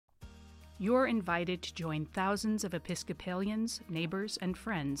You're invited to join thousands of Episcopalians, neighbors, and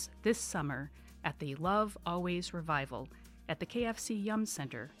friends this summer at the Love Always Revival at the KFC Yum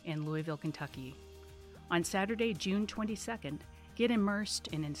Center in Louisville, Kentucky. On Saturday, June 22nd, get immersed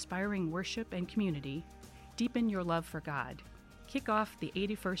in inspiring worship and community, deepen your love for God, kick off the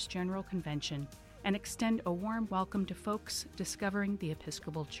 81st General Convention, and extend a warm welcome to folks discovering the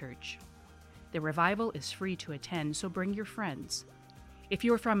Episcopal Church. The revival is free to attend, so bring your friends. If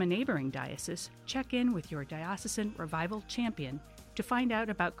you're from a neighboring diocese, check in with your diocesan revival champion to find out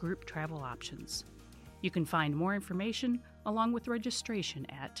about group travel options. You can find more information along with registration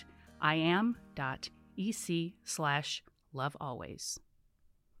at iam.ec/lovealways.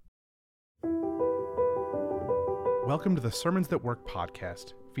 Welcome to the Sermons That Work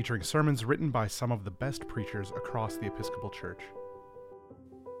podcast, featuring sermons written by some of the best preachers across the Episcopal Church.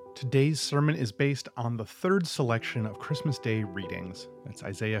 Today's sermon is based on the third selection of Christmas Day readings. That's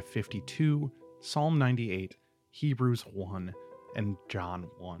Isaiah 52, Psalm 98, Hebrews 1, and John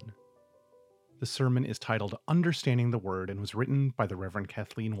 1. The sermon is titled Understanding the Word and was written by the Reverend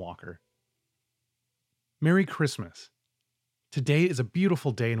Kathleen Walker. Merry Christmas! Today is a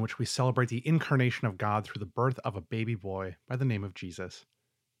beautiful day in which we celebrate the incarnation of God through the birth of a baby boy by the name of Jesus.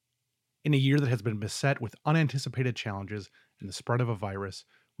 In a year that has been beset with unanticipated challenges and the spread of a virus,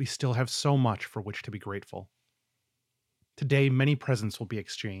 we still have so much for which to be grateful. Today, many presents will be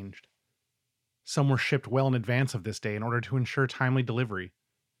exchanged. Some were shipped well in advance of this day in order to ensure timely delivery.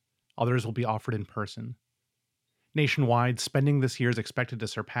 Others will be offered in person. Nationwide, spending this year is expected to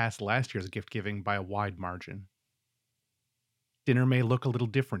surpass last year's gift giving by a wide margin. Dinner may look a little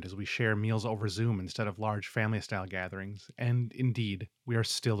different as we share meals over Zoom instead of large family-style gatherings, and indeed, we are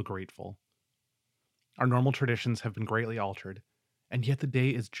still grateful. Our normal traditions have been greatly altered, and yet the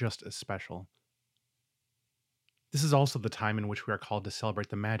day is just as special. This is also the time in which we are called to celebrate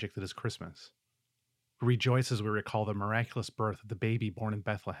the magic that is Christmas. We rejoice as we recall the miraculous birth of the baby born in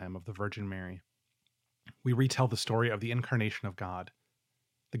Bethlehem of the Virgin Mary. We retell the story of the incarnation of God,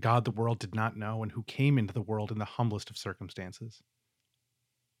 the God the world did not know and who came into the world in the humblest of circumstances.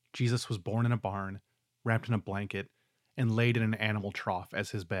 Jesus was born in a barn, wrapped in a blanket, and laid in an animal trough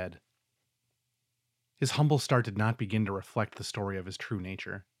as his bed. His humble start did not begin to reflect the story of his true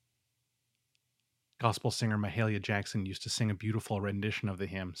nature. Gospel singer Mahalia Jackson used to sing a beautiful rendition of the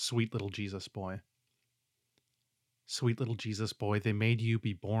hymn, Sweet Little Jesus Boy. Sweet little Jesus boy, they made you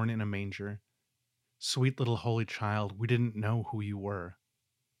be born in a manger. Sweet little holy child, we didn't know who you were.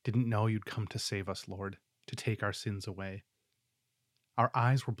 Didn't know you'd come to save us, Lord, to take our sins away. Our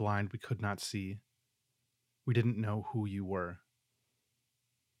eyes were blind, we could not see. We didn't know who you were.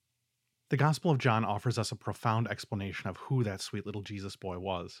 The Gospel of John offers us a profound explanation of who that sweet little Jesus boy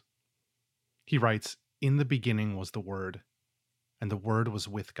was. He writes, "In the beginning was the Word, and the Word was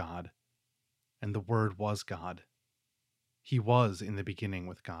with God, and the Word was God. He was in the beginning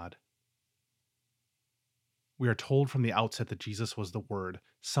with God." We are told from the outset that Jesus was the Word,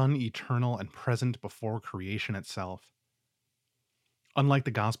 Son eternal and present before creation itself. Unlike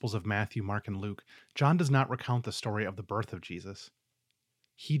the Gospels of Matthew, Mark, and Luke, John does not recount the story of the birth of Jesus.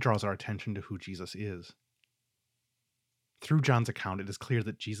 He draws our attention to who Jesus is. Through John's account, it is clear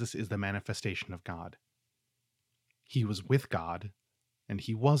that Jesus is the manifestation of God. He was with God, and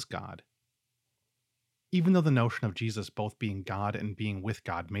he was God. Even though the notion of Jesus both being God and being with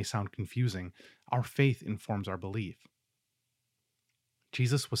God may sound confusing, our faith informs our belief.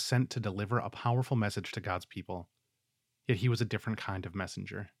 Jesus was sent to deliver a powerful message to God's people, yet he was a different kind of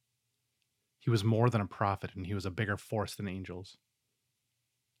messenger. He was more than a prophet, and he was a bigger force than angels.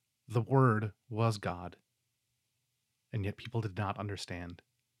 The Word was God, and yet people did not understand.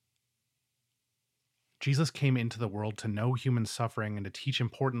 Jesus came into the world to know human suffering and to teach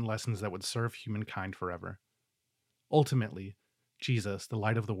important lessons that would serve humankind forever. Ultimately, Jesus, the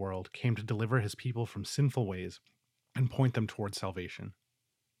light of the world, came to deliver his people from sinful ways and point them towards salvation.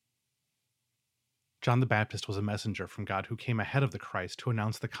 John the Baptist was a messenger from God who came ahead of the Christ to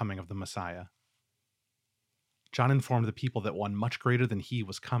announce the coming of the Messiah. John informed the people that one much greater than he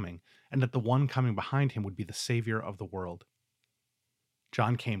was coming, and that the one coming behind him would be the Savior of the world.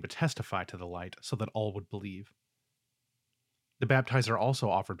 John came to testify to the light so that all would believe. The baptizer also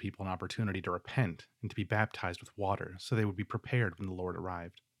offered people an opportunity to repent and to be baptized with water so they would be prepared when the Lord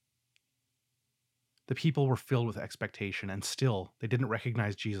arrived. The people were filled with expectation, and still they didn't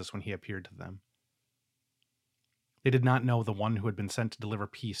recognize Jesus when he appeared to them. They did not know the one who had been sent to deliver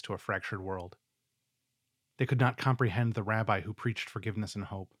peace to a fractured world. They could not comprehend the rabbi who preached forgiveness and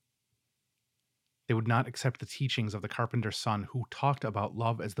hope. They would not accept the teachings of the carpenter's son who talked about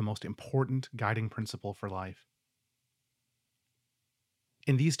love as the most important guiding principle for life.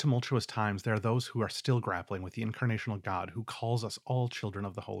 In these tumultuous times, there are those who are still grappling with the incarnational God who calls us all children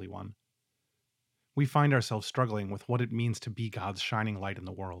of the Holy One. We find ourselves struggling with what it means to be God's shining light in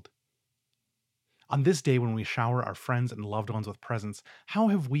the world. On this day when we shower our friends and loved ones with presents, how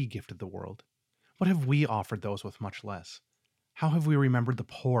have we gifted the world? What have we offered those with much less? How have we remembered the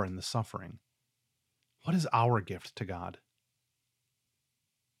poor and the suffering? What is our gift to God?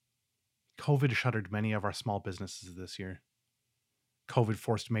 COVID shuttered many of our small businesses this year. COVID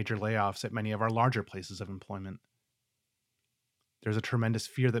forced major layoffs at many of our larger places of employment. There's a tremendous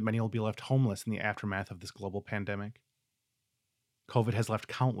fear that many will be left homeless in the aftermath of this global pandemic. COVID has left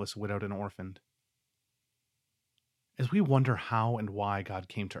countless widowed and orphaned. As we wonder how and why God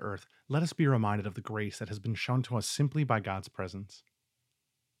came to earth, let us be reminded of the grace that has been shown to us simply by God's presence.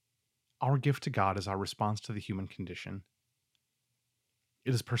 Our gift to God is our response to the human condition.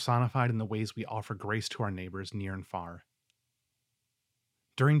 It is personified in the ways we offer grace to our neighbors near and far.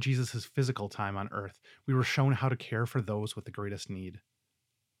 During Jesus' physical time on earth, we were shown how to care for those with the greatest need.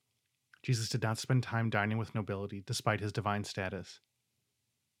 Jesus did not spend time dining with nobility despite his divine status.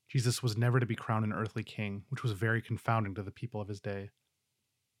 Jesus was never to be crowned an earthly king, which was very confounding to the people of his day.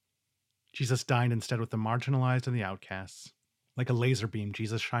 Jesus dined instead with the marginalized and the outcasts. Like a laser beam,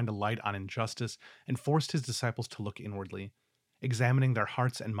 Jesus shined a light on injustice and forced his disciples to look inwardly, examining their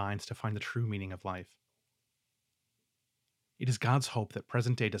hearts and minds to find the true meaning of life. It is God's hope that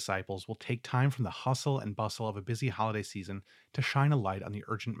present-day disciples will take time from the hustle and bustle of a busy holiday season to shine a light on the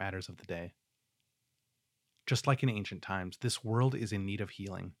urgent matters of the day. Just like in ancient times, this world is in need of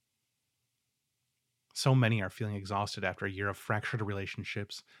healing. So many are feeling exhausted after a year of fractured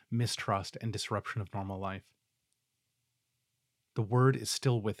relationships, mistrust, and disruption of normal life. The Word is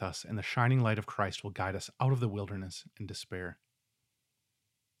still with us, and the shining light of Christ will guide us out of the wilderness and despair.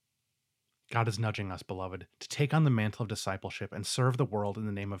 God is nudging us, beloved, to take on the mantle of discipleship and serve the world in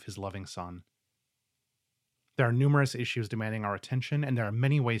the name of his loving Son. There are numerous issues demanding our attention, and there are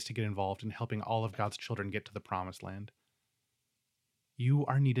many ways to get involved in helping all of God's children get to the promised land. You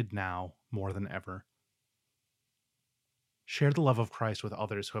are needed now more than ever. Share the love of Christ with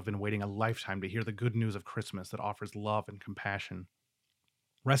others who have been waiting a lifetime to hear the good news of Christmas that offers love and compassion.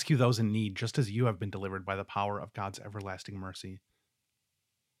 Rescue those in need just as you have been delivered by the power of God's everlasting mercy.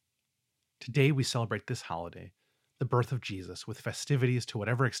 Today we celebrate this holiday, the birth of Jesus, with festivities to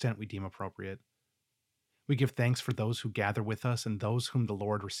whatever extent we deem appropriate. We give thanks for those who gather with us and those whom the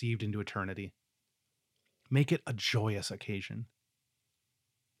Lord received into eternity. Make it a joyous occasion.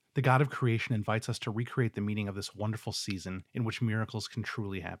 The God of creation invites us to recreate the meaning of this wonderful season in which miracles can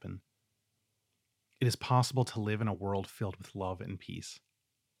truly happen. It is possible to live in a world filled with love and peace.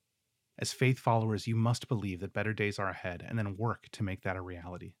 As faith followers, you must believe that better days are ahead and then work to make that a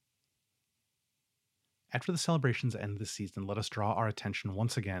reality. After the celebrations end this season, let us draw our attention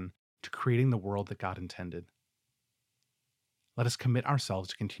once again to creating the world that God intended. Let us commit ourselves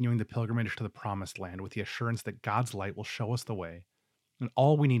to continuing the pilgrimage to the Promised Land with the assurance that God's light will show us the way, and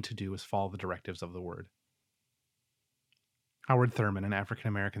all we need to do is follow the directives of the Word. Howard Thurman, an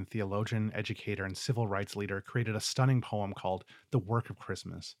African-American theologian, educator, and civil rights leader, created a stunning poem called The Work of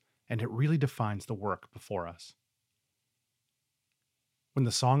Christmas, and it really defines the work before us. When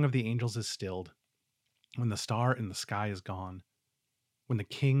the song of the angels is stilled, when the star in the sky is gone, when the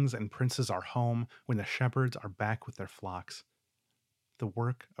kings and princes are home, when the shepherds are back with their flocks, the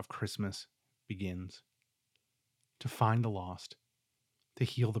work of Christmas begins. To find the lost, to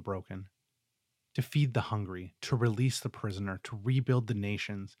heal the broken, to feed the hungry, to release the prisoner, to rebuild the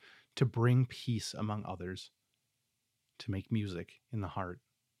nations, to bring peace among others, to make music in the heart.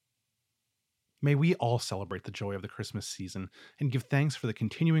 May we all celebrate the joy of the Christmas season and give thanks for the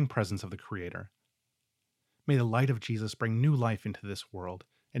continuing presence of the Creator. May the light of Jesus bring new life into this world,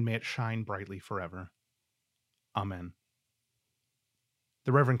 and may it shine brightly forever. Amen.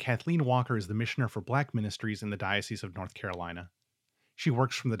 The Reverend Kathleen Walker is the missioner for Black Ministries in the Diocese of North Carolina. She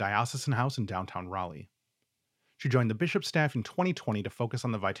works from the Diocesan House in downtown Raleigh. She joined the bishop's staff in 2020 to focus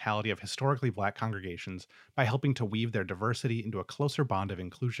on the vitality of historically Black congregations by helping to weave their diversity into a closer bond of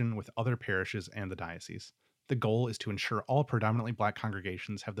inclusion with other parishes and the diocese. The goal is to ensure all predominantly Black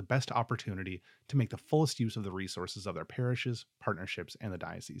congregations have the best opportunity to make the fullest use of the resources of their parishes, partnerships, and the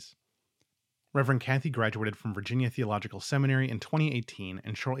diocese. Reverend Kathy graduated from Virginia Theological Seminary in 2018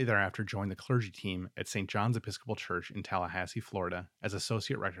 and shortly thereafter joined the clergy team at St. John's Episcopal Church in Tallahassee, Florida, as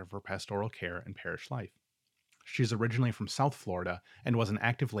Associate Rector for Pastoral Care and Parish Life. She is originally from South Florida and was an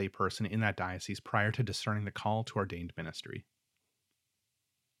active layperson in that diocese prior to discerning the call to ordained ministry.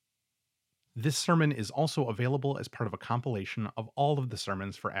 This sermon is also available as part of a compilation of all of the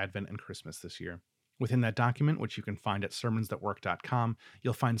sermons for Advent and Christmas this year. Within that document, which you can find at sermonsthatwork.com,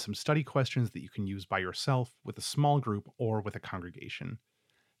 you'll find some study questions that you can use by yourself, with a small group, or with a congregation.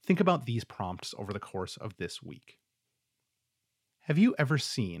 Think about these prompts over the course of this week. Have you ever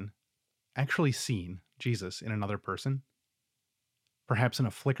actually seen Jesus in another person? Perhaps in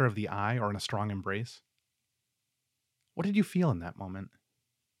a flicker of the eye or in a strong embrace? What did you feel in that moment?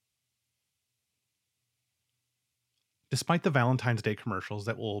 Despite the Valentine's Day commercials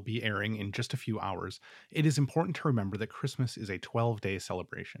that will be airing in just a few hours, it is important to remember that Christmas is a 12-day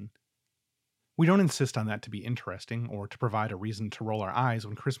celebration. We don't insist on that to be interesting or to provide a reason to roll our eyes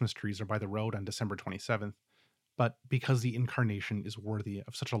when Christmas trees are by the road on December 27th, but because the Incarnation is worthy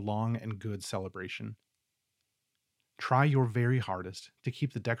of such a long and good celebration. Try your very hardest to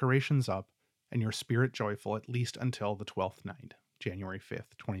keep the decorations up and your spirit joyful at least until the 12th night, January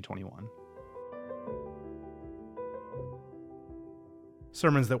 5th, 2021.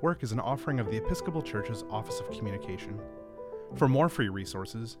 Sermons That Work is an offering of the Episcopal Church's Office of Communication. For more free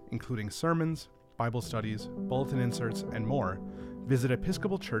resources, including sermons, Bible studies, bulletin inserts, and more, visit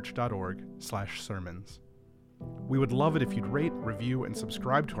episcopalchurch.org/sermons. We would love it if you'd rate, review, and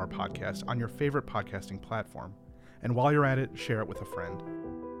subscribe to our podcast on your favorite podcasting platform. And while you're at it, share it with a friend.